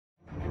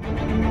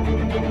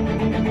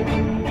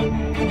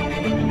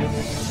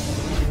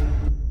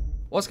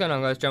What's going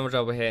on, guys?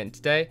 GeneralGerbil here, and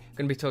today I'm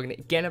going to be talking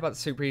again about the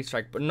super Easter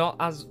egg, but not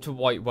as to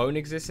why it won't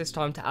exist this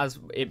time, to as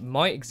it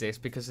might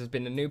exist, because there's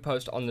been a new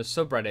post on the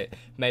subreddit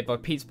made by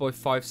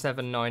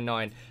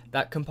PizzaBoy5799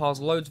 that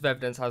compiles loads of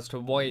evidence as to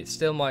why it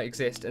still might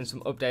exist, and some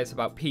updates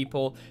about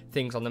people,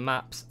 things on the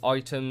maps,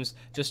 items,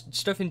 just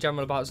stuff in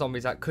general about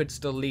zombies that could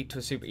still lead to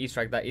a super Easter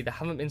egg that either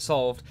haven't been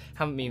solved,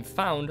 haven't been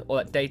found, or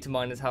that data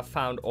miners have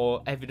found,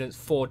 or evidence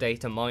for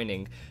data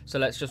mining. So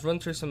let's just run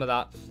through some of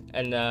that,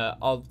 and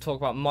I'll talk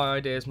about my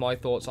ideas, my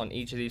thoughts on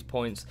each of these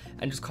points,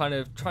 and just kind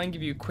of try and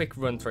give you a quick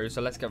run through.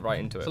 So let's get right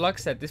into it. So like I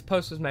said, this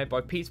post was made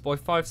by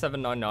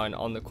PizzaBoy5799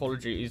 on the Call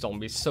of Duty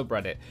Zombies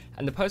subreddit,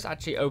 and the post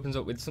actually opens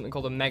up with something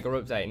called a mega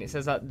update, and it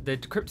says that the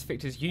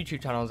Cryptofix's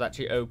YouTube channel has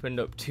actually opened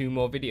up 2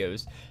 more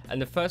videos,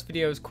 and the first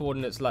video is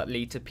coordinates that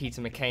lead to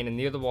Peter McCain, and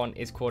the other one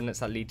is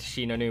coordinates that lead to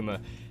Shinonuma.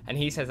 And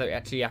he says that we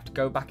actually have to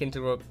go back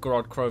into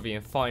GeneralGerbil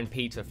and find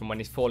Peter from when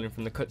he's falling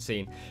from the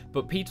cutscene.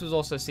 But Peter was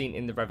also seen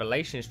in the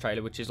Revelations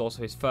trailer, which is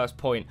also his first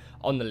point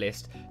on the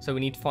list, so we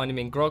need to find him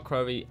in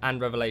GeneralGerbil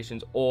and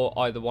Revelations, or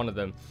either one of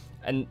them.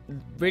 And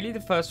really the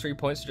first 3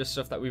 points are just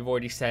stuff that we've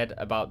already said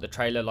about the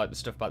trailer, like the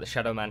stuff about the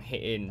Shadow Man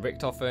hitting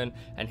Richtofen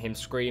and him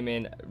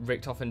screaming,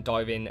 Richtofen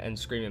diving and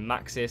screaming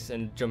Maxis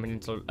and jumping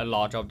into a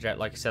large object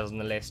like he says on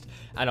the list,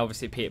 and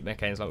obviously Peter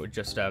McCain's like we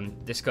just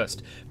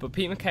discussed. But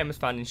Peter McCain was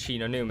found in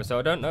Shinonuma, so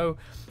I don't know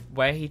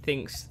where he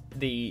thinks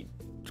the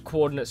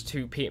coordinates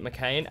to Peter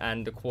McCain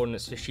and the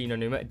coordinates to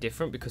Shinonuma are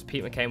different, because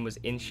Peter McCain was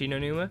in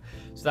Shinonuma,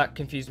 so that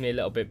confused me a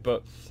little bit.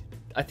 But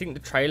I think the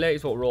trailer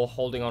is what we're all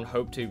holding on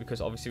hope to,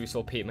 because obviously we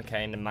saw Peter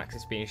McCain and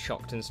Maxis being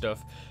shocked and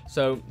stuff,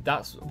 so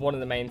that's one of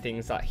the main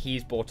things that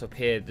he's brought up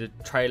here, the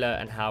trailer,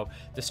 and how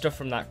the stuff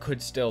from that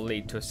could still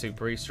lead to a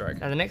super Easter egg.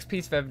 And the next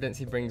piece of evidence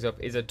he brings up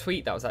is a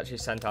tweet that was actually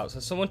sent out. So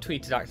someone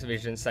tweeted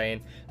Activision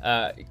saying,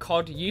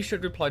 COD, you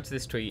should reply to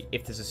this tweet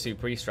if there's a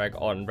super Easter egg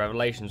on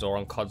Revelations or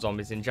on COD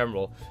Zombies in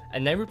general,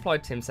 and they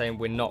replied to him saying,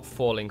 we're not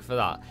falling for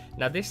that.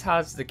 Now this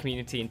has the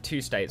community in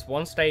 2 states.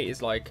 One state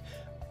is like,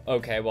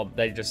 okay, well,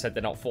 they just said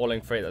they're not falling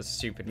for it, that's a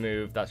stupid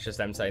move, that's just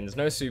them saying there's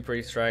no super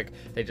Easter egg,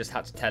 they just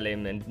had to tell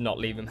him and not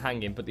leave him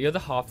hanging. But the other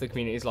half of the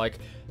community is like,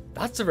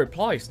 that's a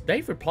reply,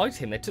 they've replied to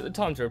him, they took the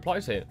time to reply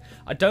to him.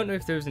 I don't know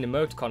if there was an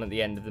emoticon at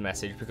the end of the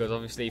message, because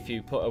obviously if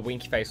you put a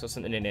winky face or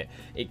something in it,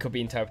 it could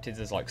be interpreted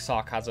as like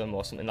sarcasm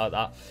or something like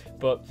that.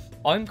 But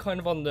I'm kind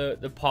of on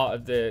the part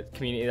of the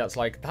community that's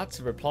like,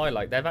 that's a reply,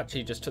 like they've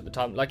actually just took the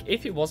time. Like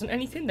if it wasn't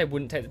anything, they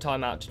wouldn't take the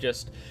time out to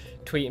just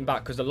tweet him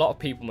back, because a lot of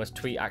people must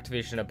tweet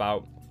Activision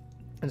about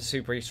and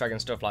super Easter egg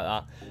and stuff like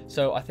that.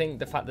 So I think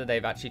the fact that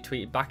they've actually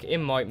tweeted back, it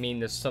might mean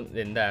there's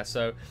something there.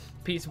 So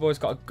Pizza Boy's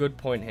got a good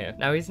point here.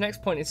 Now his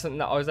next point is something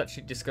that I was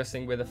actually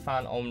discussing with a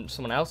fan on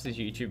someone else's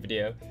YouTube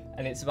video,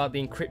 and it's about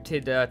the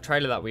encrypted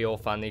trailer that we all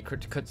found, the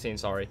encrypted cutscene,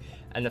 sorry,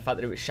 and the fact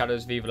that it was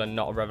Shadows of Evil and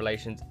not a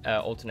Revelations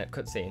alternate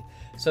cutscene.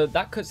 So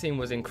that cutscene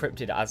was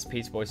encrypted, as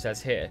Pizza Boy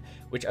says here,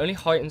 which only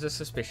heightens the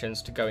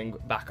suspicions to going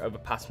back over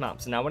past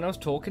maps. Now when I was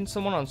talking to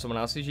someone on someone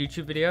else's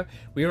YouTube video,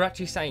 we were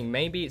actually saying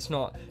maybe it's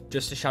not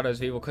just a Shadows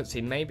of Evil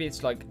cutscene, maybe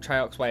it's like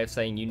Treyarch's way of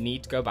saying you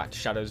need to go back to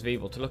Shadows of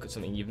Evil to look at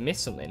something, you've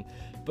missed something.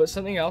 But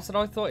something else that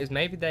I thought is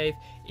maybe they've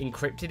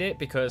encrypted it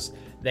because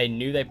they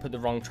knew they put the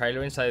wrong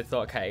trailer in, so they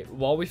thought, okay,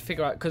 while we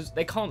figure out, because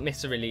they can't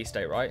miss a release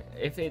date, right?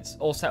 If it's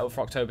all set up for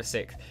October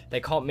 6th,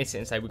 they can't miss it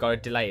and say we got to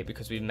delay it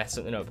because we've messed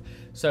something up.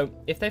 So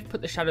if they've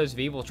put the Shadows of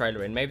Evil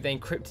trailer in, maybe they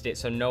encrypted it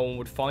so no one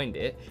would find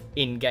it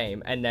in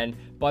game, and then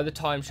by the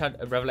time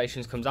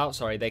Revelations comes out,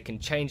 sorry, they can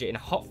change it in a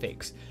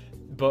hotfix.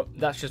 But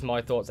that's just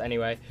my thoughts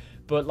anyway.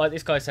 But like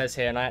this guy says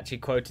here, and I actually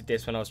quoted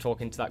this when I was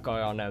talking to that guy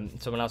on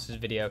someone else's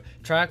video,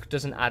 Treyarch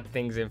doesn't add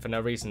things in for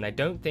no reason. They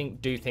don't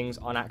do things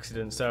on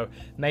accident. So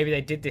maybe they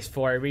did this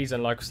for a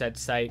reason, like I said,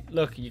 to say,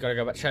 look, you gotta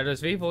go back to Shadows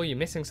of Evil, you're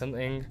missing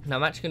something. Now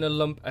I'm actually gonna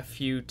lump a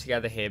few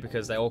together here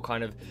because they all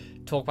kind of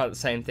talk about the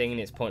same thing, and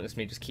it's pointless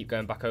me just keep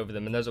going back over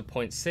them. And those are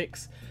point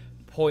 6,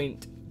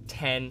 point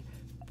 10,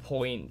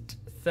 point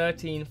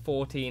 13,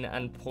 14,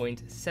 and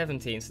point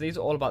 17. So these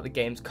are all about the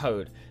game's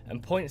code.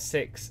 And point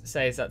 6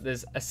 says that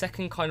there's a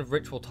second kind of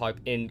ritual type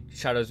in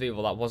Shadows of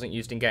Evil that wasn't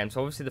used in game. So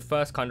obviously the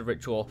first kind of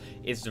ritual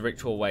is the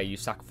ritual where you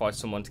sacrifice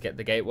someone to get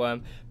the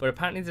gateworm, but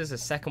apparently there's a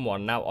second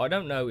one. Now I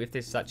don't know if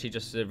this is actually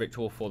just a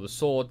ritual for the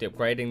sword, the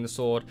upgrading the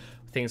sword,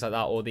 things like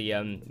that, or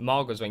the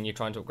Margos when you're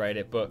trying to upgrade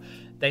it, but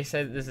they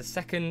said there's a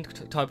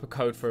second type of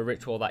code for a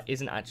ritual that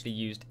isn't actually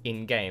used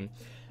in game.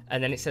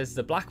 And then it says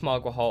the black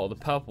Margwa heart, or the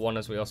purple one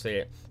as we all see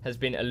it, has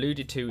been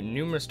alluded to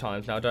numerous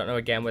times. Now I don't know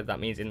again whether that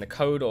means in the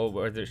code or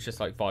whether it's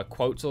just like via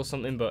quotes or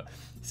something, but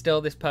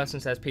still this person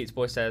says, Pizza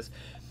Boy says,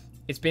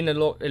 it's been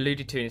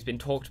alluded to and it's been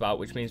talked about,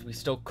 which means we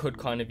still could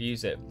kind of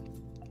use it.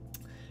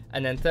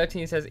 And then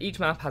 13 says,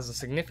 each map has a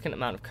significant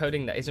amount of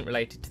coding that isn't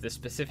related to the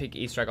specific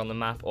Easter egg on the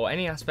map or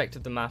any aspect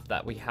of the map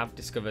that we have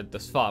discovered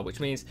thus far, which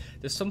means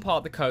there's some part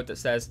of the code that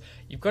says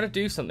you've got to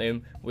do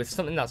something with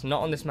something that's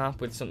not on this map,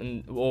 with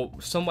something, or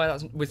somewhere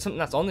that's with something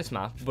that's on this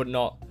map, but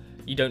not,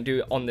 you don't do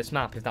it on this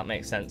map, if that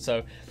makes sense.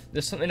 So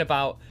there's something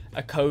about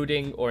a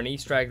coding or an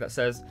Easter egg that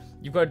says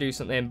you've got to do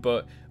something,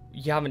 but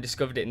you haven't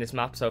discovered it in this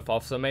map so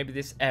far, so maybe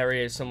this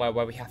area is somewhere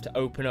where we have to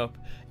open up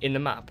in the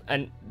map.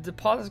 And the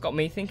part that's got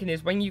me thinking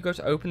is when you go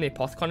to open the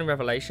Apothicon in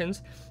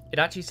Revelations, it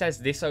actually says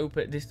this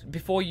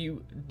before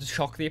you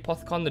shock the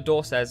Apothicon, the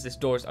door says this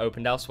door is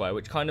opened elsewhere,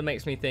 which kind of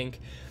makes me think,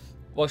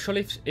 well,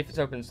 surely if it's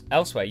open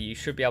elsewhere, you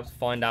should be able to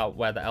find out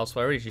where the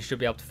elsewhere is. You should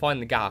be able to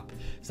find the gap,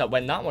 so that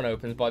when that one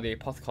opens by the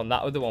Apothicon,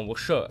 that other one will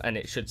shut, and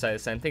it should say the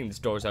same thing, this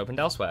door is opened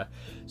elsewhere.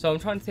 So I'm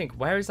trying to think,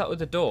 where is that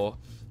other door?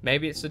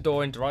 Maybe it's the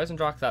door in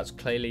Dreisendrach. That's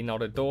clearly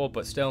not a door,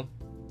 but still.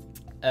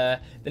 The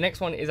next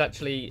one is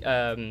actually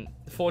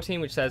 14,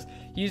 which says,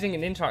 using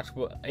an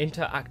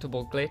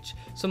interactable glitch,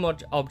 some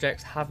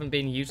objects haven't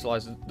been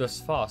utilized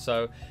thus far.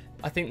 So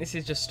I think this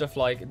is just stuff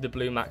like the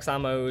blue max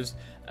ammos,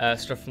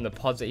 stuff from the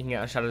pods that you can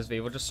get on Shadows of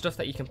Evil, just stuff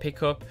that you can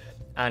pick up,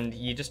 and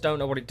you just don't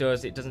know what it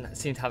does. It doesn't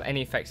seem to have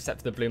any effect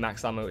except for the blue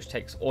max ammo, which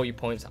takes all your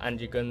points and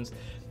your guns.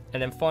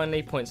 And then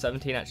finally, point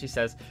 17 actually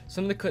says,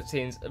 some of the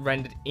cutscenes are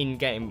rendered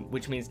in-game,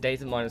 which means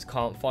data miners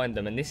can't find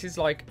them. And this is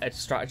like a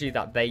strategy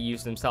that they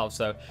use themselves.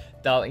 So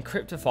they'll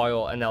encrypt a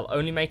file and they'll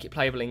only make it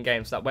playable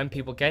in-game, so that when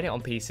people get it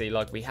on PC,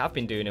 like we have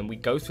been doing, and we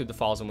go through the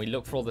files and we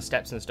look for all the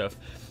steps and stuff,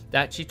 they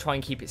actually try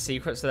and keep it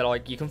secret. So they're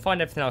like, you can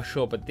find everything else,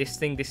 sure, but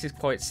this is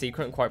quite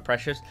secret and quite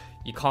precious.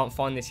 You can't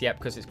find this yet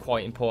because it's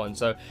quite important.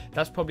 So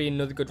that's probably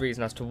another good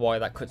reason as to why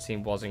that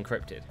cutscene was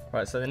encrypted.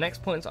 Right, so the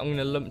next points I'm going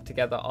to lump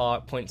together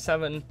are point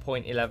 7,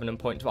 point 11 and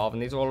point 12,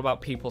 and these are all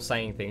about people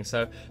saying things.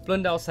 So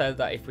Blundell said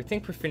that if we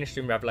think we're finished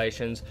in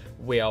Revelations,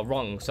 we are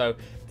wrong. So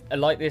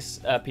like this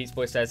Pete's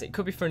Boy says, it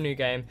could be for a new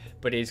game,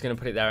 but he's going to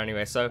put it there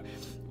anyway. So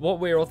what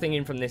we're all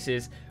thinking from this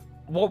is,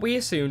 what we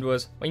assumed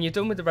was, when you're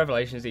done with the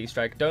Revelations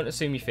Easter egg, don't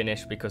assume you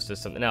finished because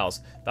there's something else.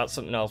 That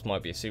something else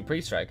might be a super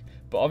Easter egg.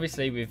 But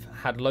obviously we've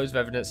had loads of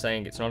evidence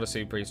saying it's not a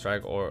super Easter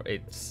egg, or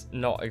it's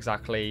not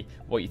exactly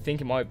what you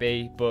think it might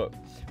be, but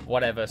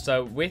whatever.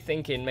 So we're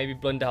thinking maybe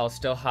Blundell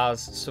still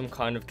has some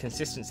kind of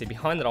consistency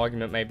behind that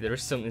argument. Maybe there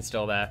is something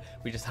still there,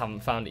 we just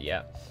haven't found it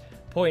yet.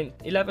 Point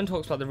 11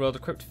 talks about the real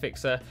Decryptor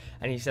Fixer,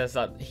 and he says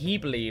that he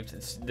believed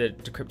the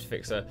Decryptor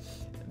Fixer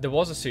there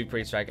was a super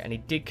Easter egg, and he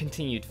did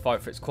continue to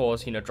fight for its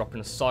cause, you know,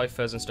 dropping the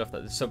ciphers and stuff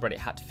that the subreddit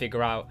had to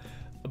figure out.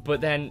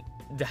 But then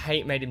the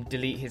hate made him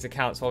delete his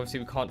account, so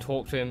obviously we can't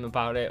talk to him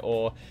about it,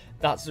 or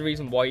that's the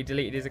reason why he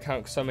deleted his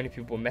account, because so many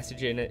people were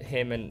messaging at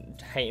him and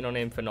hating on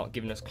him for not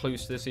giving us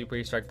clues to the super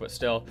Easter egg, but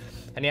still.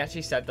 And he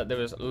actually said that there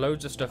was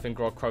loads of stuff in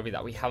Grod Crovey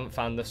that we haven't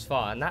found thus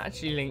far, and that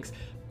actually links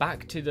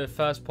back to the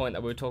first point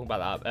that we were talking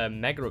about, that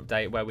mega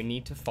update where we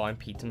need to find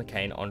Peter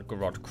McCain on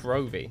Grod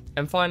Crovey.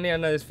 And finally, I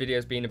know this video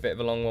has been a bit of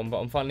a long one, but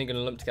I'm finally going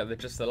to lump together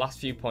just the last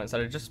few points that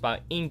are just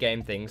about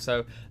in-game things.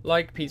 So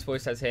like Pete's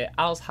Voice says here,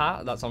 Al's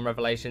hat, that's on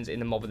Revelations in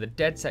the Mob of the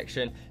Dead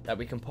section that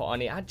we can put on,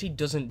 it actually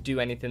doesn't do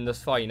anything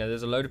thus far. You know,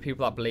 there's a load of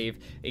people that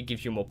believe it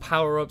gives you more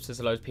power-ups,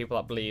 there's a load of people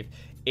that believe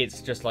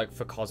it's just like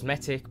for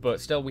cosmetic, but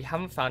still we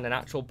haven't found an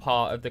actual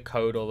part of the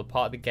code or the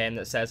part of the game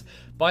that says,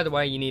 by the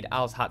way, you need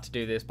Al's hat to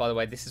do this, by the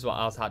way, this is what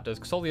Al's hat does,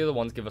 because all the other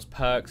ones give us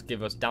perks,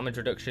 give us damage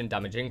reduction,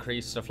 damage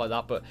increase, stuff like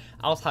that, but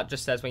Al's hat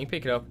just says when you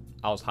pick it up,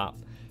 Al's hat.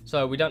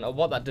 So we don't know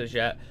what that does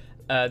yet.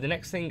 The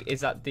next thing is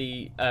that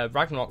the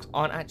Ragnaroks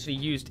aren't actually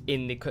used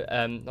in the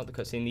not the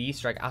cutscene, the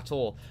Easter egg at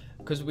all,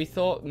 because we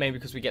thought maybe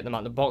because we get them out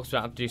of the box we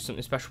don't have to do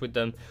something special with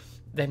them.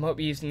 They might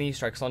be using the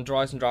Easter eggs on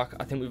Dreisendrach.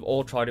 I think we've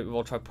all tried it. We've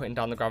all tried putting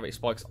down the gravity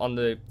spikes on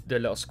the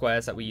little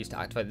squares that we use to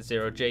activate the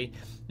 0G.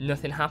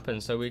 Nothing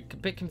happens, so we're a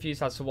bit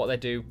confused as to what they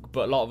do,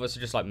 but a lot of us are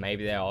just like,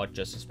 maybe they are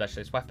just a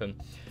specialist weapon.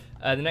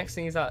 The next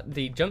thing is that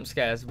the jump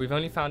scares we've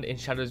only found in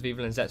Shadows of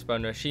Evil and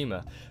Zetsubou no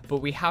Oshima, but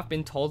we have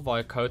been told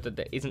via code that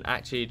there isn't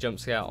actually a jump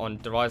scare on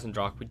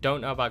Dreisendrach. We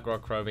don't know about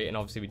Grod Crovey, and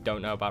obviously we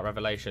don't know about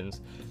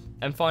Revelations.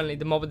 And finally,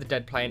 the Mob of the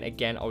Dead plane.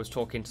 Again, I was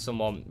talking to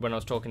someone when I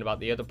was talking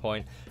about the other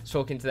point, I was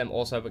talking to them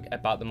also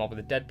about the Mob of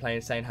the Dead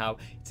plane, saying how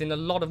it's in a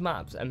lot of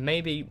maps, and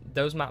maybe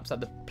those maps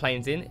that the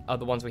plane's in are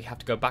the ones we have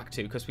to go back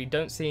to, because we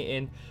don't see it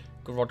in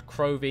Grod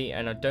Crovey,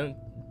 and I don't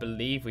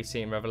believe we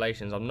see it in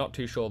Revelations. I'm not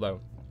too sure though.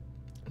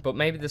 But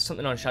maybe there's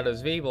something on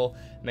Shadows of Evil,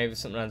 maybe there's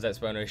something on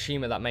Zetsubou no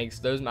Oshima that makes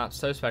those maps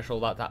so special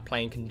that that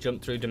plane can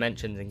jump through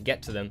dimensions and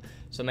get to them.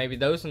 So maybe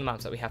those are the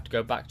maps that we have to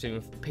go back to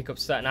and pick up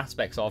certain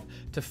aspects of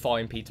to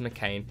find Peter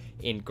McCain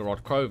in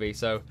Grod Crovey.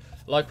 So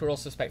like we're all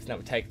suspecting that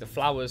we take the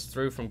flowers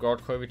through from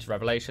Grod Crovey to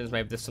Revelations,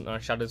 maybe there's something on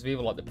Shadows of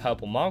Evil like the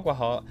purple Margwa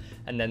heart,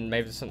 and then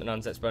maybe there's something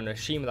on Zetsubou no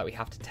Oshima that we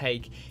have to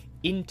take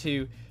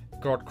into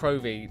Grod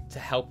Crovey to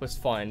help us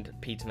find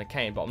Peter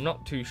McCain, but I'm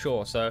not too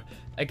sure. So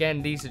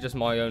again, these are just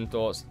my own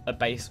thoughts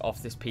based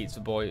off this Pizza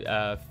Boy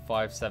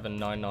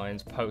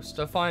 5799's post.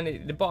 So finally,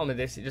 at the bottom of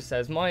this, it just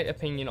says my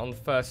opinion on the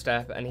first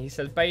step, and he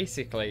says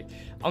basically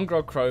on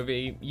Grod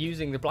Crovey,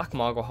 using the Black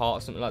Margwa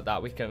heart or something like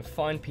that, we can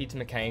find Peter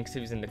McCain because he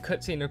was in the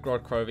cutscene of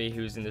Grod Crovey, he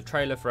was in the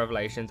trailer for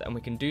Revelations, and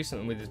we can do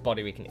something with his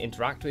body, we can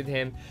interact with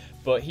him.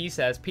 But he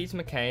says Peter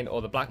McCain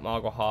or the Black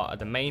Margwa heart are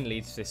the main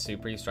leads to this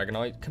Super Easter egg, and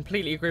I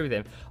completely agree with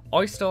him.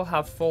 I still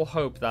have full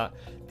hope that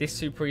this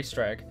Super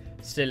Easter egg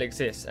still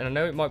exists, and I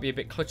know it might be a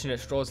bit clutching at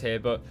straws here,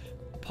 but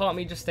part of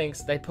me just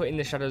thinks they put in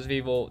the Shadows of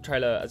Evil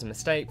trailer as a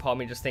mistake. Part of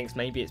me just thinks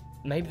maybe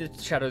the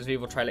Shadows of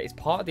Evil trailer is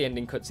part of the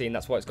ending cutscene.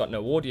 That's why it's got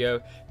no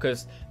audio,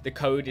 because the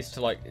code is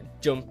to like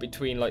jump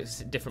between like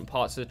different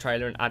parts of the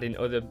trailer and add in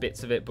other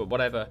bits of it. But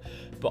whatever.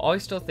 But I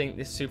still think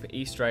this super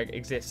Easter egg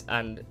exists,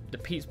 and the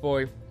Pete's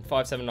Boy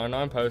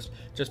 5799 post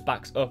just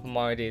backs up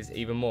my ideas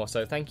even more.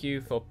 So thank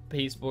you for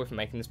Pete's Boy for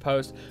making this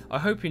post. I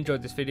hope you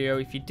enjoyed this video.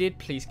 If you did,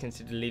 please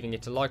consider leaving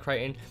it a like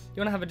rating. If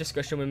you want to have a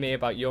discussion with me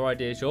about your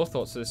ideas, your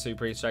thoughts of the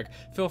super Easter egg,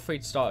 feel free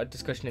to start a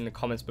discussion in the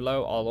comments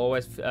below. I'll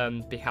always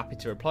be happy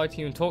to reply to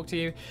you and talk to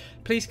you.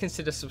 Please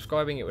consider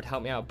subscribing, it would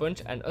help me out a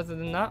bunch. And other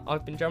than that,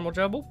 I've been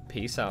GeneralGerbil.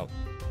 Peace out.